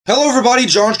Hello everybody,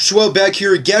 Joshua back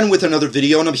here again with another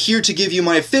video, and I'm here to give you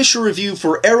my official review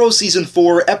for Arrow Season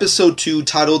 4, Episode 2,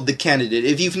 titled The Candidate.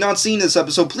 If you've not seen this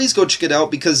episode, please go check it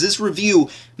out, because this review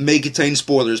may contain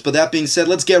spoilers. But that being said,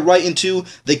 let's get right into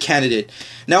The Candidate.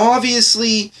 Now,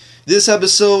 obviously, this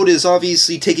episode is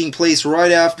obviously taking place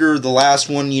right after the last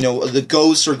one. You know, the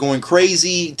ghosts are going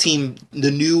crazy.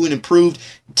 The new and improved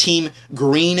Team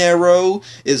Green Arrow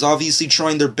is obviously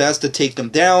trying their best to take them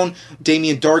down.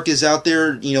 Damien Darhk is out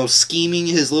there, you know, scheming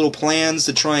his little plans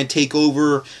to try and take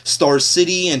over Star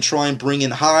City and try and bring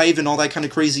in Hive and all that kind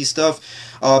of crazy stuff.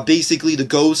 Basically, the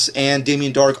ghosts and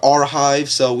Damien Darhk are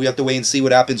Hive, so we have to wait and see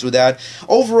what happens with that.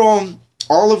 Overall,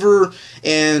 Oliver,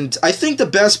 and I think the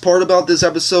best part about this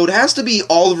episode has to be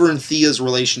Oliver and Thea's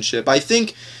relationship. I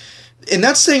think, and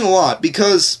that's saying a lot,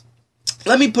 because,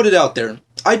 let me put it out there,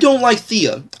 I don't like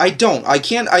Thea. I don't. I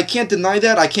can't deny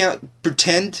that. I can't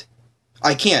pretend.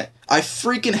 I can't. I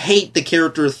freaking hate the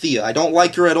character of Thea. I don't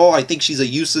like her at all. I think she's a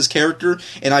useless character,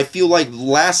 and I feel like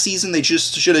last season they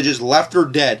just should have just left her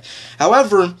dead.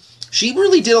 However, she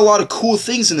really did a lot of cool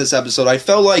things in this episode. I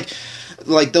felt like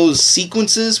those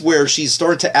sequences where she's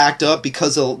starting to act up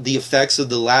because of the effects of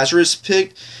the Lazarus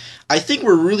Pit, I think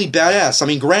were really badass. I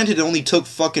mean, granted, it only took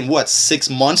fucking, 6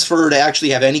 months for her to actually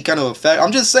have any kind of effect?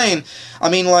 I'm just saying, I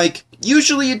mean, like,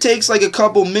 usually it takes, like, a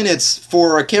couple minutes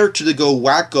for a character to go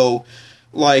wacko,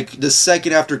 like, the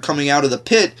second after coming out of the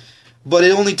pit, but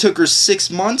it only took her 6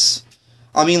 months?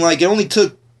 I mean, like, it only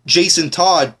took Jason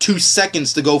Todd 2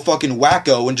 seconds to go fucking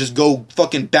wacko and just go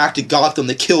fucking back to Gotham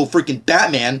to kill freaking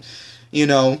Batman, you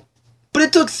know? But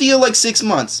it took Thea like 6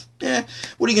 months.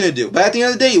 What are you gonna do? But at the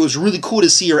end of the day, it was really cool to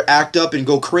see her act up and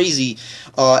go crazy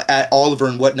at Oliver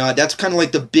and whatnot. That's kind of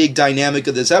like the big dynamic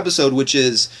of this episode, which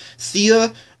is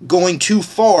Thea going too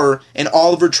far and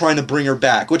Oliver trying to bring her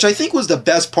back, which I think was the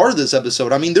best part of this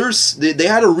episode. I mean, they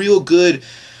had a real good,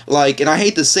 like, and I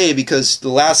hate to say it because the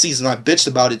last season I bitched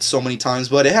about it so many times,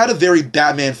 but it had a very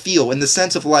Batman feel in the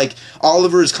sense of, like,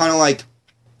 Oliver is kind of like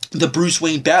the Bruce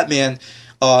Wayne Batman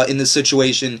in this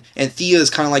situation, and Thea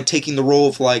is kind of like taking the role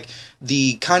of like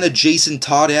the kind of Jason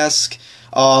Todd-esque,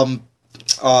 kind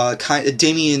of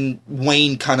Damian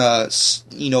Wayne kind of,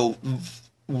 you know,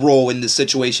 role in this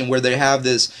situation where they have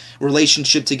this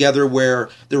relationship together where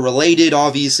they're related,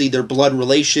 obviously, they're blood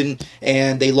relation,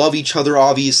 and they love each other,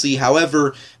 obviously.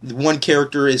 However, one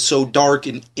character is so dark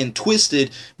and twisted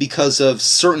because of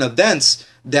certain events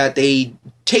that they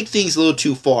take things a little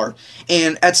too far.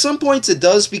 And at some points it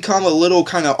does become a little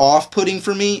kind of off-putting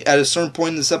for me at a certain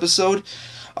point in this episode.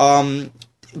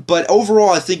 But overall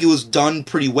I think it was done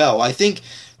pretty well. I think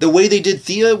the way they did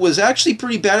Thea was actually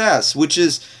pretty badass, which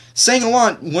is saying a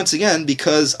lot, once again,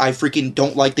 because I freaking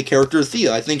don't like the character of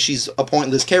Thea. I think she's a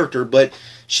pointless character, but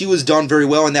she was done very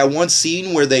well. In that one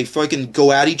scene where they fucking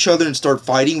go at each other and start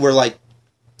fighting, where like,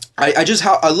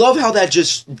 I love how that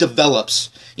just develops.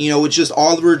 You know, it's just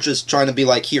Oliver just trying to be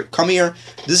like, here, come here,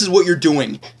 this is what you're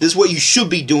doing. This is what you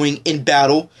should be doing in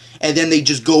battle. And then they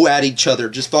just go at each other,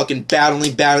 just fucking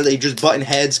battling. They just button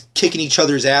heads, kicking each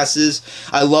other's asses.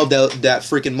 I love that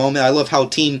freaking moment. I love how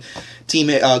Team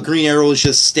Green Arrow is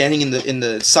just standing in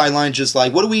the sideline, just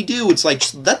like, what do we do? It's like,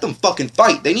 just let them fucking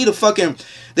fight. They need to fucking,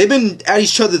 they've been at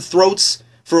each other's throats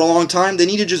for a long time. They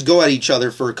need to just go at each other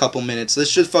for a couple minutes.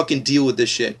 Let's just fucking deal with this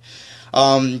shit.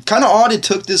 Kind of odd it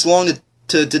took this long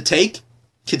to take,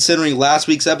 considering last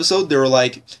week's episode. They were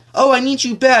like, oh, I need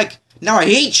you back. Now I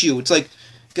hate you. It's like,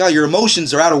 God, your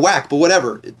emotions are out of whack, but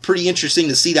whatever. Pretty interesting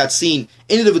to see that scene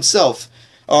in and of itself.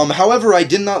 However, I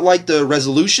did not like the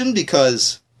resolution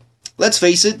because, let's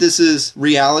face it, this is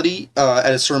reality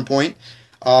at a certain point.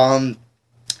 In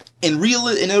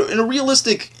a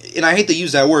realistic, and I hate to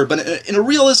use that word, but in a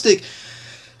realistic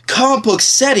comic book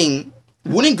setting,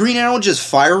 wouldn't Green Arrow just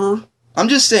fire her? I'm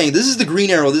just saying, this is the Green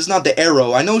Arrow, this is not the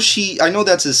Arrow. I know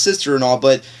that's his sister and all,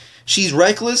 but she's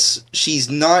reckless. She's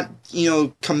not, you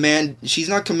know, she's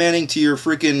not commanding to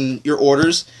your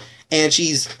orders, and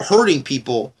she's hurting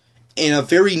people in a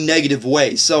very negative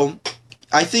way. So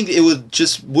I think it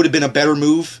would have been a better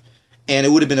move, and it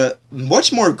would have been a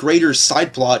much more greater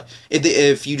side plot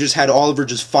if you just had Oliver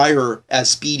just fire her as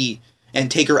Speedy and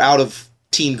take her out of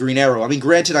Team Green Arrow. I mean,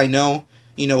 granted, I know,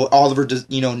 you know, Oliver does,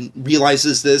 you know,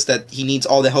 realizes that he needs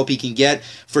all the help he can get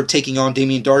for taking on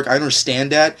Damien Darhk. I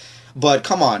understand that, but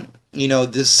come on, you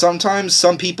know, sometimes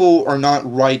some people are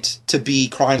not right to be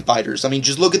crime fighters. I mean,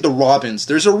 just look at the Robins.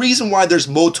 There's a reason why there's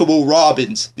multiple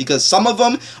Robins, because some of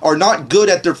them are not good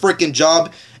at their freaking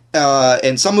job,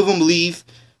 and some of them leave,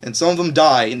 and some of them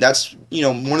die, and that's, you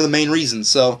know, one of the main reasons.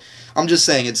 So I'm just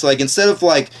saying, it's like, instead of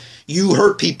like, You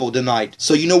hurt people tonight.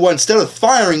 So you know what? Instead of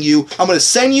firing you, I'm going to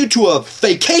send you to a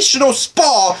vacational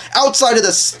spa outside of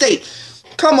the state.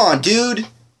 Come on, dude.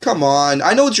 Come on.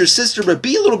 I know it's your sister, but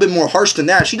be a little bit more harsh than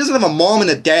that. She doesn't have a mom and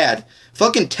a dad.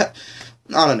 I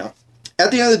don't know.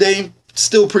 At the end of the day,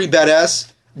 still pretty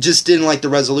badass. Just didn't like the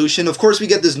resolution. Of course, we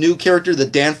get this new character, the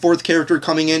Danforth character,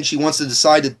 coming in. She wants to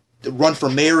decide to run for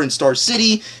mayor in Star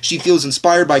City. She feels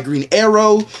inspired by Green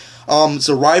Arrow. It's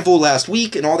a rival last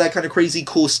week and all that kind of crazy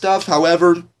cool stuff.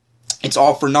 However, it's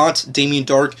all for naught. Damien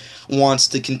Darhk wants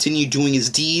to continue doing his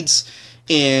deeds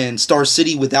in Star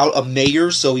City without a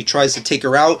mayor, so he tries to take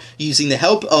her out using the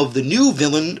help of the new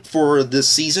villain for this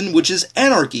season, which is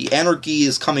Anarchy. Anarchy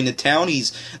is coming to town.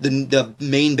 He's the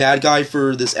main bad guy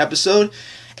for this episode,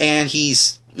 and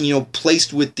he's,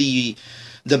 placed with the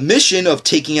mission of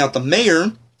taking out the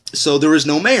mayor. So there is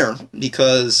no mayor,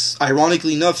 because,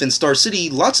 ironically enough, in Star City,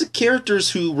 lots of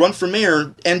characters who run for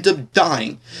mayor end up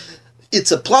dying.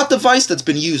 It's a plot device that's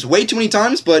been used way too many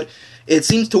times, but it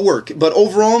seems to work. But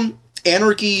overall,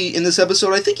 Anarchy in this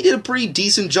episode, I think he did a pretty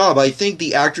decent job. I think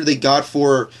the actor they got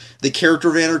for the character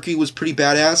of Anarchy was pretty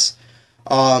badass.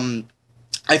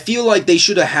 I feel like they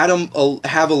should have had him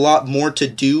have a lot more to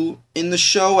do in the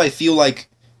show. I feel like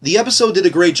the episode did a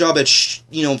great job at,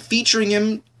 featuring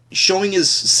him, showing his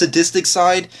sadistic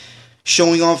side,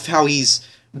 showing off how he's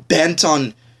bent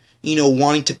on,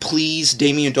 wanting to please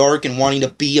Damien Darhk and wanting to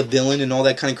be a villain and all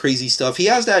that kind of crazy stuff. He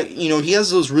has that, he has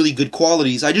those really good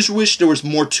qualities. I just wish there was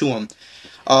more to him.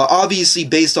 Obviously,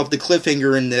 based off the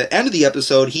cliffhanger in the end of the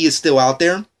episode, he is still out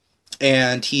there,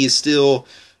 and he's going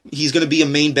to be a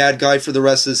main bad guy for the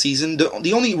rest of the season.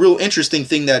 The only real interesting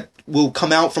thing that will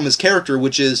come out from his character,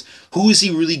 which is, who is he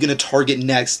really going to target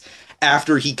next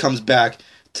after he comes back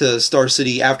to Star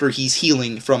City, after he's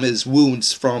healing from his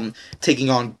wounds from taking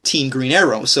on Team Green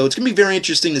Arrow. So it's going to be very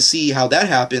interesting to see how that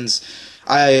happens.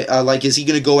 Is he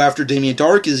going to go after Damien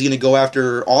Darhk? Is he going to go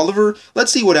after Oliver?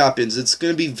 Let's see what happens. It's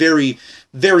going to be very,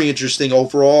 very interesting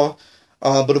overall.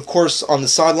 But of course, on the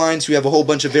sidelines, we have a whole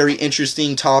bunch of very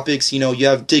interesting topics. You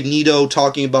have Dignito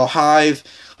talking about Hive.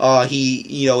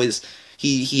 He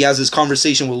has this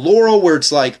conversation with Laurel where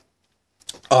it's like,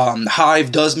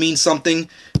 Hive does mean something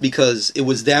because it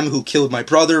was them who killed my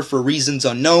brother for reasons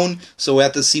unknown. So we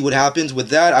have to see what happens with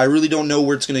that. I really don't know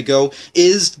where it's going to go.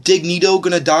 Is Dignito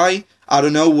going to die? I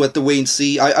don't know. We'll have to wait and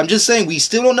see. I'm just saying, we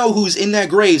still don't know who's in that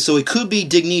grave, so it could be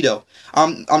Dignito.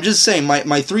 I'm just saying,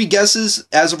 my three guesses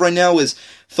as of right now is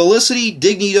Felicity,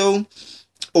 Dignito,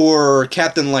 or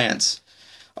Captain Lance,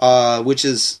 which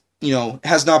is,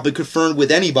 has not been confirmed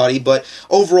with anybody, but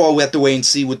overall we have to wait and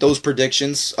see with those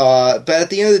predictions. But at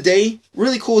the end of the day,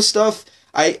 really cool stuff.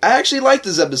 I actually liked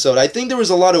this episode. I think there was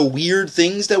a lot of weird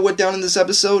things that went down in this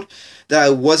episode that I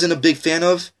wasn't a big fan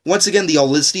of. Once again, the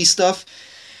Olicity stuff,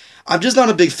 I'm just not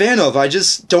a big fan of. I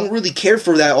just don't really care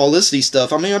for that Olicity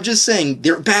stuff. I mean, I'm just saying,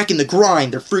 they're back in the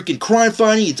grind. They're freaking crime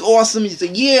fighting. It's awesome. It's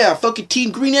like, yeah, fucking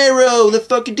Team Green Arrow. Let's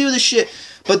fucking do this shit.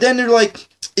 But then they're like,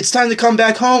 it's time to come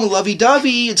back home,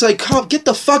 lovey-dovey. It's like, come, get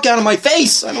the fuck out of my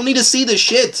face. I don't need to see this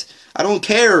shit. I don't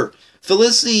care.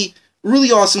 Felicity,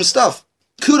 really awesome stuff.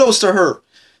 Kudos to her.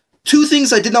 Two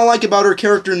things I did not like about her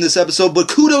character in this episode, but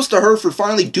kudos to her for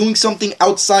finally doing something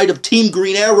outside of Team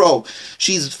Green Arrow.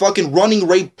 She's fucking running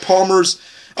Ray Palmer's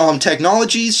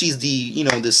technologies. She's the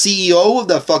CEO of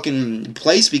that fucking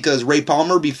place, because Ray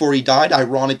Palmer, before he died,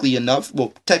 ironically enough,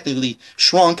 well, technically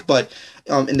shrunk, but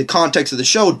in the context of the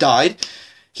show, died.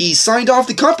 He signed off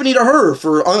the company to her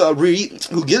for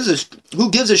who gives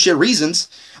a shit reasons.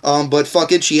 But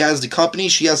fuck it, she has the company.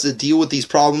 She has to deal with these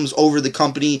problems over the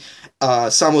company,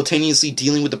 simultaneously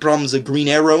dealing with the problems of Green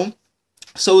Arrow.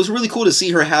 So it was really cool to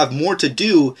see her have more to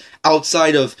do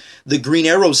outside of the Green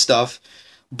Arrow stuff.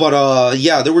 But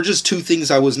yeah, there were just two things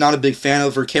I was not a big fan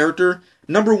of her character.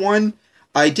 Number one,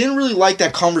 I didn't really like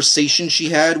that conversation she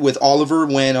had with Oliver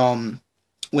when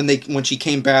she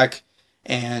came back,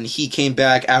 and he came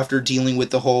back after dealing with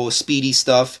the whole Speedy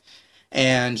stuff,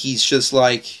 and he's just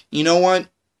like, you know what?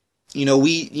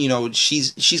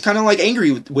 She's kind of like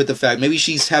angry with the fact. Maybe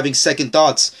she's having second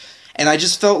thoughts. And I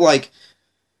just felt like,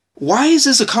 why is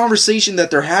this a conversation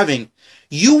that they're having?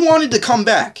 You wanted to come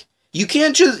back. You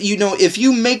can't just, if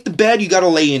you make the bed, you gotta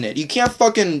lay in it. You can't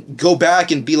fucking go back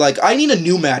and be like, I need a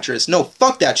new mattress. No,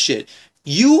 fuck that shit.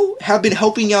 You have been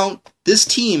helping out this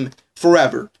team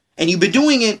forever. And you've been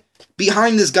doing it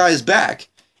behind this guy's back.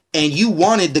 And you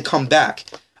wanted to come back.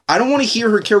 I don't want to hear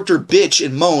her character bitch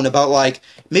and moan about, like,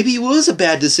 maybe it was a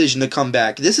bad decision to come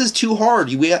back. This is too hard.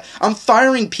 I'm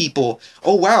firing people.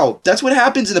 Oh, wow. That's what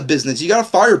happens in a business. You gotta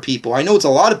fire people. I know it's a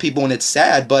lot of people and it's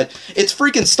sad, but it's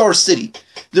freaking Star City.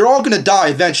 they're all gonna die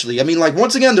eventually. I mean, like,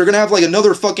 once again, they're gonna have, like,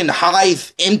 another fucking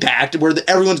hive impact where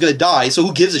everyone's gonna die, so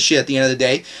who gives a shit at the end of the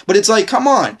day? But it's like, come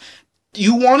on.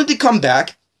 You wanted to come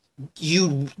back.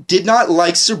 You did not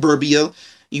like suburbia.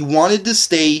 You wanted to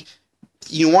stay.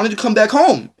 You wanted to come back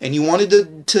home. And you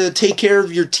wanted to take care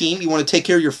of your team. You want to take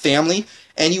care of your family.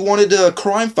 And you wanted a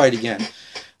crime fight again.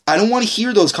 I don't want to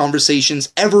hear those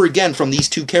conversations ever again from these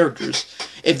two characters.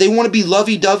 If they want to be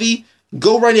lovey-dovey,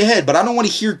 go right ahead. But I don't want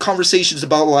to hear conversations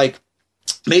about, like,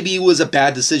 maybe it was a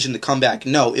bad decision to come back.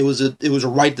 No, it was a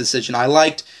right decision. I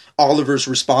liked Oliver's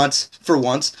response for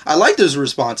once. I liked his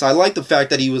response. I liked the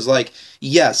fact that he was like,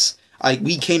 yes,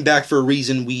 we came back for a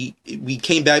reason. We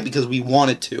came back because we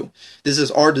wanted to. This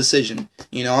is our decision.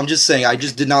 You know, I'm just saying, I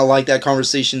just did not like that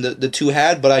conversation the two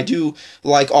had, but I do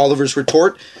like Oliver's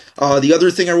retort. The other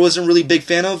thing I wasn't really a big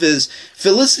fan of is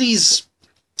Felicity's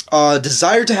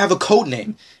desire to have a code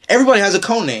name. Everybody has a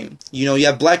code name. You know, you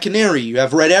have Black Canary, you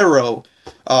have Red Arrow,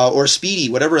 or Speedy,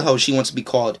 whatever the hell she wants to be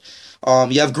called.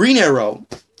 You have Green Arrow.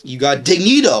 You got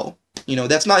Dignito. You know,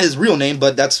 that's not his real name,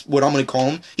 but that's what I'm going to call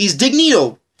him. He's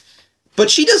Dignito. But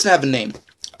she doesn't have a name.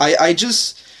 I did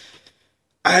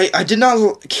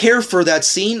not care for that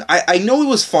scene. I know it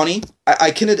was funny.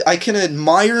 I can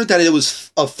admire that it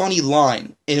was a funny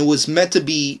line. And it was meant to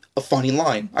be a funny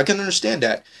line. I can understand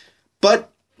that.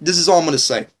 But this is all I'm going to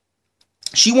say.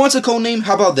 She wants a code name?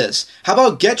 How about this? How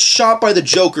about get shot by the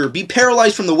Joker, be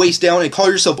paralyzed from the waist down, and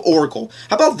call yourself Oracle?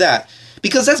 How about that?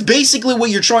 Because that's basically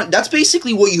what you're trying, that's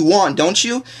basically what you want, don't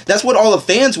you? That's what all the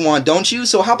fans want, don't you?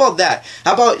 So how about that?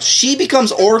 How about she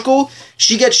becomes Oracle,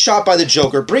 she gets shot by the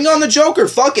Joker. Bring on the Joker,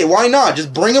 fuck it, why not?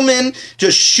 Just bring him in,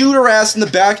 just shoot her ass in the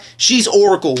back. She's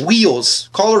Oracle,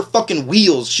 Wheels. Call her fucking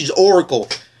Wheels, she's Oracle.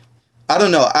 I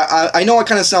don't know, I know I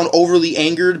kind of sound overly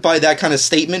angered by that kind of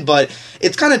statement, but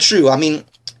it's kind of true. I mean,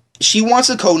 she wants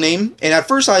a code name, and at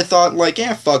first I thought, like,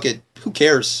 fuck it, who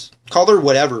cares? Call her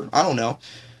whatever, I don't know.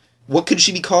 What could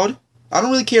she be called? I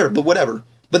don't really care, but whatever.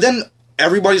 But then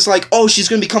everybody's like, oh, she's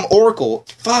going to become Oracle.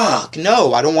 Fuck,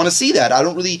 no, I don't want to see that. I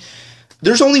don't really...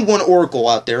 There's only one Oracle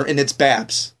out there, and it's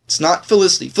Babs. It's not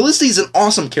Felicity. Felicity's an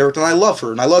awesome character, and I love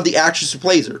her, and I love the actress who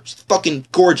plays her. She's fucking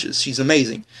gorgeous. She's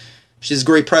amazing. She has a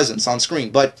great presence on screen,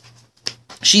 but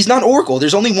she's not Oracle.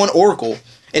 There's only one Oracle.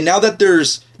 And now that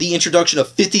there's the introduction of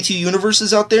 52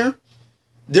 universes out there,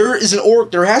 there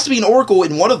has to be an Oracle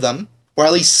in one of them, or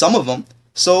at least some of them.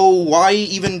 So why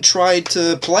even try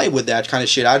to play with that kind of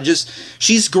shit?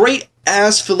 She's great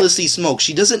as Felicity Smoke.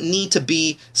 She doesn't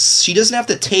have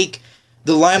to take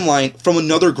the limelight from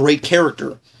another great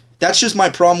character. That's just my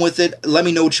problem with it. Let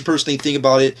me know what you personally think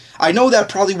about it. I know that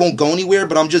probably won't go anywhere,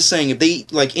 but I'm just saying, if they,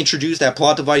 like, introduce that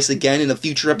plot device again in a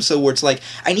future episode where it's like,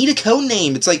 I need a code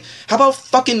name. It's like, how about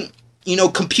fucking, you know,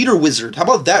 Computer Wizard? How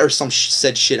about that or some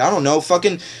said shit? I don't know.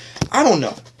 I don't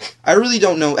know. I really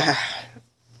don't know.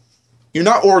 You're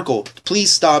not Oracle.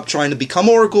 Please stop trying to become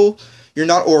Oracle. You're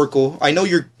not Oracle. I know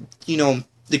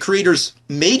the creators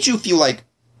made you feel like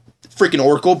freaking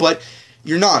Oracle, but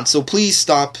you're not. So please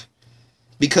stop,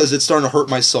 because it's starting to hurt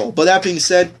my soul. But that being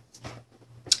said,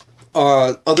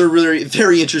 other really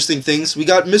very interesting things. We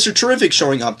got Mr. Terrific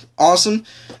showing up. Awesome.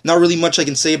 Not really much I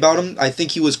can say about him. I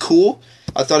think he was cool.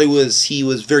 I thought he was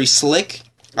very slick.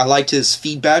 I liked his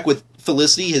feedback with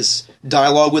Felicity, his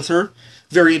dialogue with her.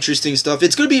 Very interesting stuff.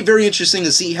 It's going to be very interesting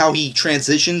to see how he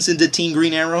transitions into Team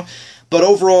Green Arrow. But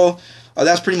overall,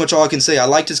 that's pretty much all I can say. I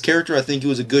liked his character. I think it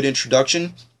was a good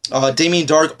introduction. Damien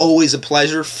Darhk, always a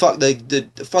pleasure. Fuck the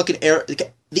fucking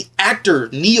the actor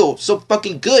Neil, so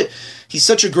fucking good. He's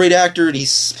such a great actor, and he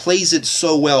plays it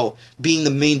so well, being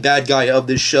the main bad guy of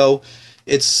this show.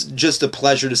 It's just a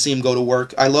pleasure to see him go to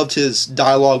work. I loved his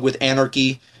dialogue with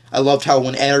Anarchy. I loved how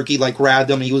when Anarchy grabbed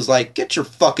him, he was like, "Get your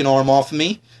fucking arm off of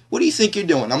me. What do you think you're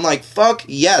doing?" I'm like, fuck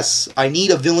yes, I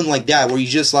need a villain like that, where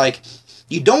he's just like,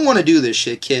 you don't want to do this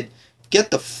shit, kid. Get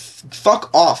the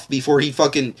fuck off before he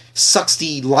fucking sucks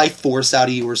the life force out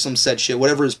of you or some said shit,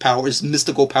 whatever his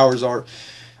mystical powers are.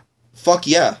 Fuck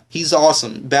yeah, he's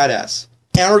awesome, badass.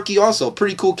 Anarchy also,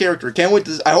 pretty cool character. Can't wait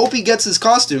I hope he gets his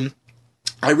costume.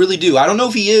 I really do. I don't know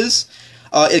if he is.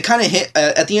 It kind of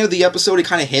at the end of the episode, it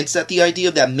kind of hints at the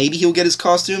idea that maybe he'll get his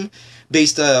costume,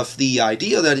 based off the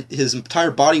idea that his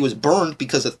entire body was burned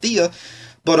because of Thea.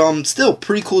 But still,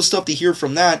 pretty cool stuff to hear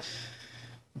from that.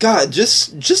 God,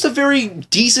 just a very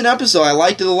decent episode. I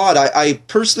liked it a lot. I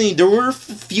personally, there were a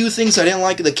few things I didn't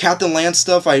like. The Captain Lance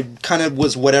stuff, I kind of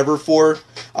was whatever for.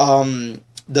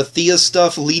 The Thea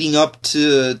stuff leading up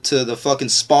to the fucking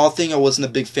spa thing, I wasn't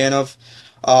a big fan of.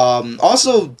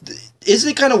 Also, isn't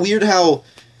it kind of weird how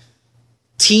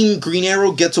Team Green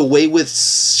Arrow gets away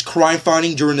with crime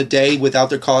fighting during the day without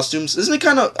their costumes? Isn't it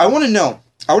kind of... I want to know.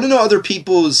 I want to know other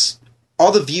people's,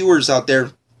 all the viewers out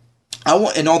there,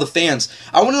 and all the fans.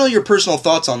 I want to know your personal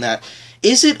thoughts on that.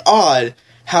 Is it odd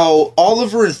how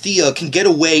Oliver and Thea can get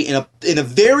away in a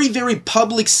very, very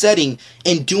public setting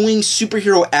and doing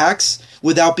superhero acts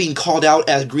without being called out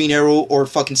as Green Arrow or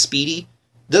fucking Speedy?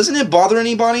 Doesn't it bother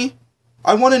anybody?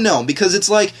 I want to know, because it's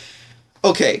like,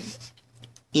 okay,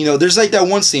 you know, there's like that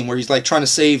one scene where he's like trying to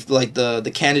save like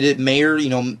the candidate mayor, you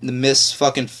know, the Miss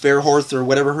fucking Fairhorth or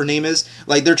whatever her name is.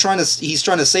 Like he's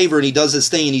trying to save her, and he does this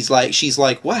thing, and she's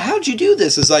like, "What? How'd you do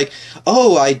this?" It's like,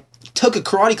 "Oh, I took a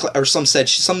karate class," or some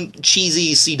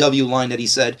cheesy CW line that he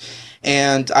said,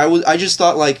 and I just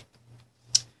thought, like,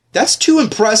 that's too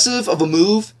impressive of a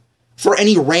move for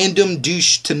any random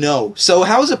douche to know. So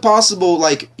how is it possible,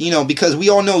 like, you know, because we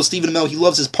all know Stephen Amell, he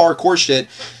loves his parkour shit,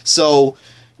 so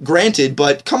granted,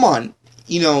 but come on,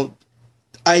 you know,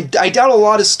 I doubt a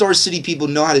lot of Star City people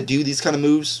know how to do these kind of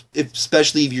moves,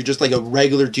 especially if you're just like a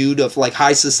regular dude of like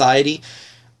high society,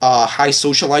 high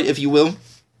socialite, if you will.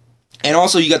 And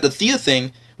also you got the Thea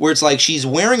thing, where it's like she's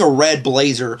wearing a red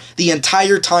blazer the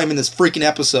entire time in this freaking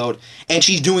episode, and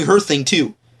she's doing her thing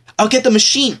too. I'll get the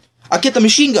machine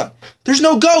gun. There's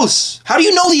no ghosts. How do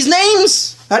you know these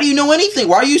names? How do you know anything?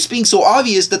 Why are you being so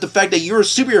obvious that the fact that you're a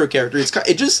superhero character,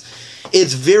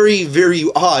 it's very, very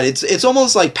odd. It's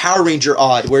almost like Power Ranger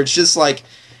odd, where it's just like,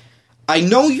 I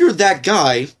know you're that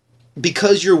guy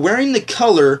because you're wearing the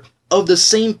color of the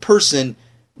same person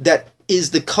that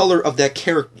is the color of that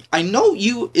character. I know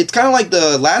you. It's kind of like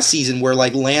the last season where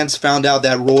like Lance found out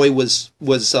that Roy was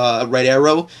Red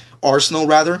Arrow, Arsenal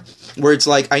rather, where it's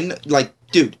like,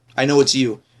 dude, I know it's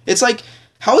you. It's like,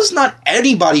 how does not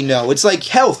anybody know? It's like,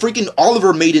 hell, freaking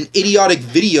Oliver made an idiotic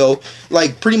video,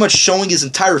 like, pretty much showing his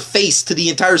entire face to the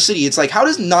entire city. It's like, how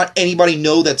does not anybody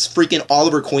know that's freaking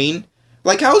Oliver Queen?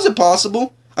 Like, how is it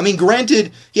possible? I mean,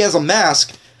 granted, he has a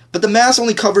mask, but the mask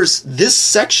only covers this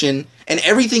section, and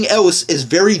everything else is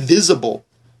very visible.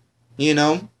 You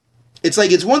know? It's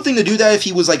like, it's one thing to do that if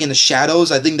he was, like, in the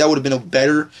shadows. I think that would have been a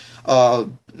better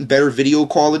video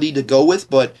quality to go with,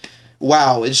 but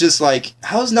wow, it's just like,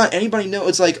 how does not anybody know?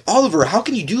 It's like, Oliver, how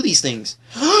can you do these things?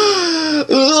 You're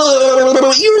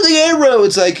the Arrow.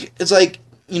 It's like,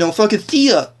 you know, fucking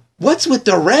Thea, what's with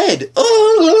the red?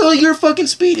 Oh, you're fucking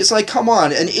Speed. It's like, come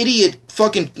on, an idiot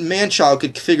fucking man-child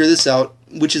could figure this out,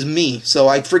 which is me, so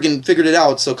I freaking figured it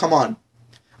out, so come on.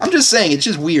 I'm just saying, it's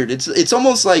just weird. It's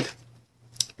almost like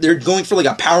they're going for like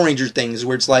a Power Ranger things,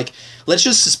 where it's like, let's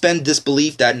just suspend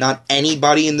disbelief that not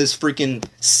anybody in this freaking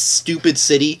stupid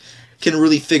city can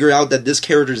really figure out that this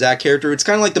character is that character. It's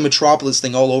kind of like the Metropolis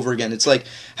thing all over again. It's like,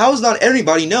 how does not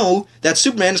everybody know that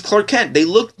Superman is Clark Kent? They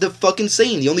look the fucking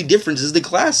same. The only difference is the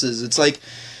glasses. It's like,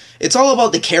 it's all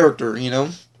about the character, you know?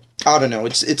 I don't know.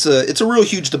 It's a real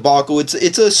huge debacle. It's a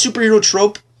superhero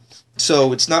trope,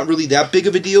 so it's not really that big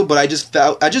of a deal, but I just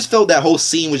felt that whole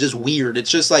scene was just weird. It's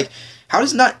just like, how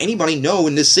does not anybody know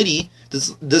in this city?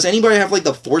 Does anybody have like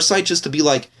the foresight just to be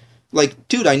like,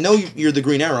 dude, I know you're the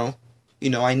Green Arrow. You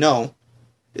know, I know.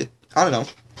 I don't know.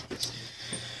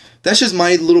 That's just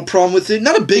my little problem with it.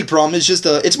 Not a big problem. It's just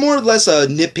it's more or less a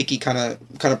nitpicky kind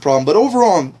of problem. But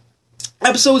overall,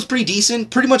 episode was pretty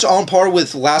decent. Pretty much on par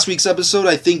with last week's episode.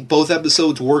 I think both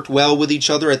episodes worked well with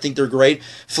each other. I think they're great.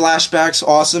 Flashbacks,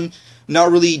 awesome.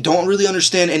 Don't really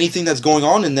understand anything that's going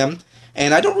on in them.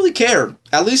 And I don't really care.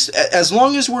 At least, as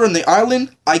long as we're on the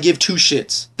island, I give two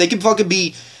shits. They can fucking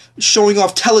be showing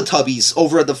off Teletubbies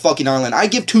over at the fucking island. I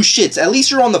give two shits. At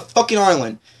least you're on the fucking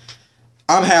island.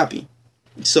 I'm happy.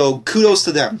 So, kudos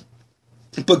to them.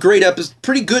 But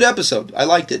pretty good episode. I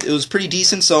liked it. It was pretty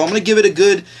decent, so I'm going to give it a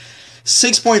good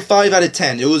 6.5 out of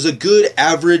 10. It was a good,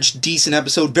 average, decent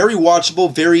episode. Very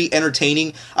watchable, very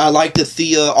entertaining. I liked the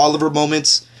Thea Oliver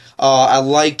moments. I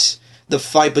liked the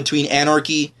fight between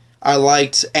Anarchy. I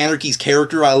liked Anarchy's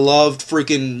character. I loved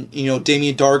freaking, you know,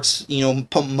 Damien Dark's, you know,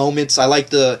 moments. I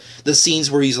liked the scenes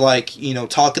where he's like, you know,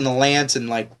 talking to Lance and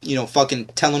like, you know, fucking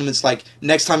telling him it's like,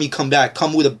 next time you come back,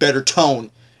 come with a better tone,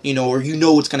 you know, or you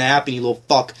know what's gonna happen, you little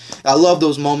fuck. I love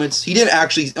those moments. He didn't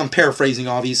actually, I'm paraphrasing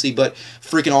obviously, but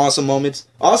freaking awesome moments.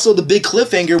 Also the big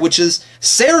cliffhanger, which is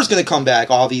Sarah's gonna come back,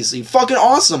 obviously. Fucking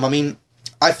awesome. I mean,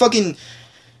 I fucking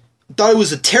thought it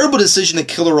was a terrible decision to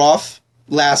kill her off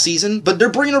last season, but they're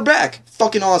bringing her back.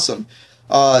 Fucking awesome.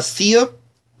 Thea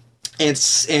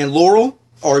and Laurel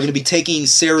are going to be taking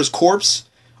Sarah's corpse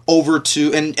over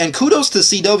to, and kudos to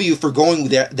CW for going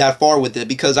that far with it,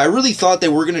 because I really thought they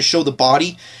were going to show the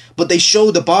body, but they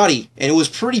showed the body, and it was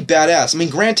pretty badass. I mean,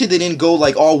 granted, they didn't go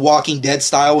like all Walking Dead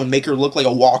style and make her look like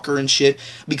a walker and shit,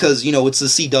 because, you know, it's the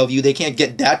CW, they can't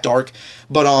get that dark,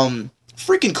 but,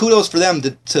 freaking kudos for them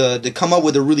to come up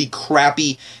with a really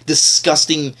crappy,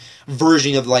 disgusting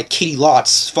version of like Katie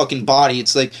Lott's fucking body.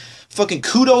 It's like fucking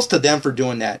kudos to them for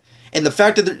doing that. And the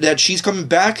fact that she's coming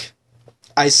back,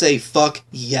 I say fuck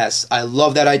yes. I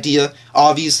love that idea.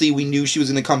 Obviously, we knew she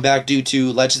was going to come back due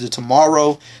to Legends of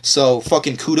Tomorrow, so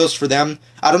fucking kudos for them.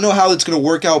 I don't know how it's going to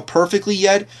work out perfectly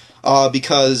yet,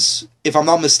 because if I'm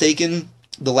not mistaken,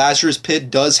 the Lazarus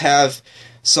Pit does have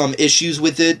some issues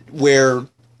with it where,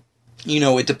 you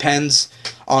know, it depends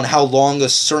on how long a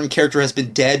certain character has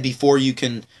been dead before you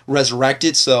can resurrect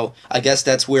it. So I guess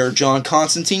that's where John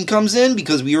Constantine comes in,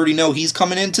 because we already know he's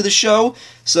coming into the show.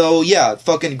 So yeah,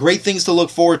 fucking great things to look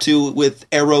forward to with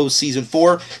Arrow Season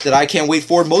 4 that I can't wait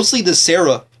for. Mostly the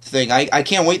Sarah thing. I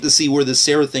can't wait to see where the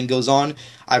Sarah thing goes on.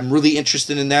 I'm really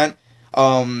interested in that.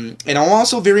 And I'm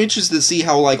also very interested to see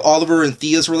how like Oliver and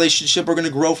Thea's relationship are going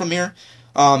to grow from here.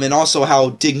 And also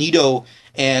how Dignito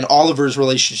and Oliver's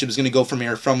relationship is going to go from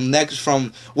here. From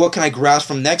what can I grasp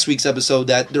from next week's episode,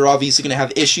 that they're obviously going to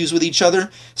have issues with each other.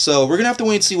 So we're going to have to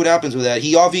wait and see what happens with that.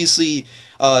 He obviously,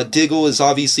 Diggle is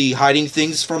obviously hiding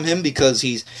things from him because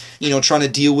he's, you know, trying to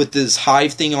deal with this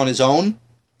hive thing on his own.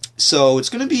 So it's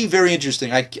going to be very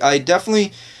interesting.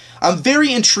 I'm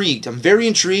very intrigued.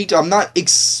 I'm not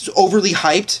overly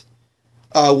hyped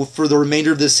for the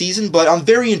remainder of this season, but I'm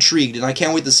very intrigued, and I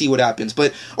can't wait to see what happens.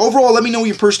 But overall, let me know what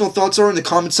your personal thoughts are in the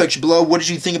comment section below. What did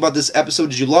you think about this episode?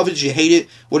 Did you love it? Did you hate it?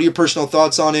 What are your personal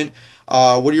thoughts on it?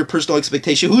 What are your personal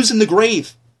expectations? Who's in the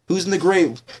grave? Who's in the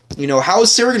grave? You know, how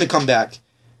is Sarah going to come back?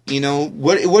 You know,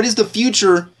 what is the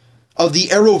future of the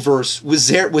Arrowverse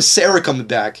with Sarah coming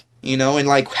back? You know, and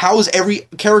like, how is every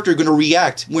character going to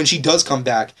react when she does come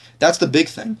back? That's the big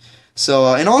thing.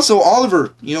 So, and also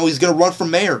Oliver, you know, he's going to run for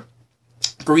mayor.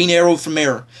 Green Arrow for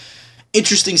mayor.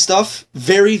 Interesting stuff.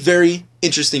 Very, very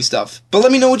interesting stuff. But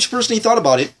let me know what you personally thought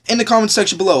about it in the comment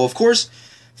section below. Of course,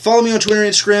 follow me on Twitter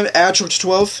and Instagram at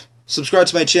Jonch12. Subscribe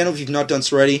to my channel if you've not done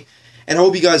so already. And I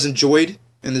hope you guys enjoyed.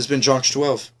 And this has been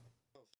Jonch12.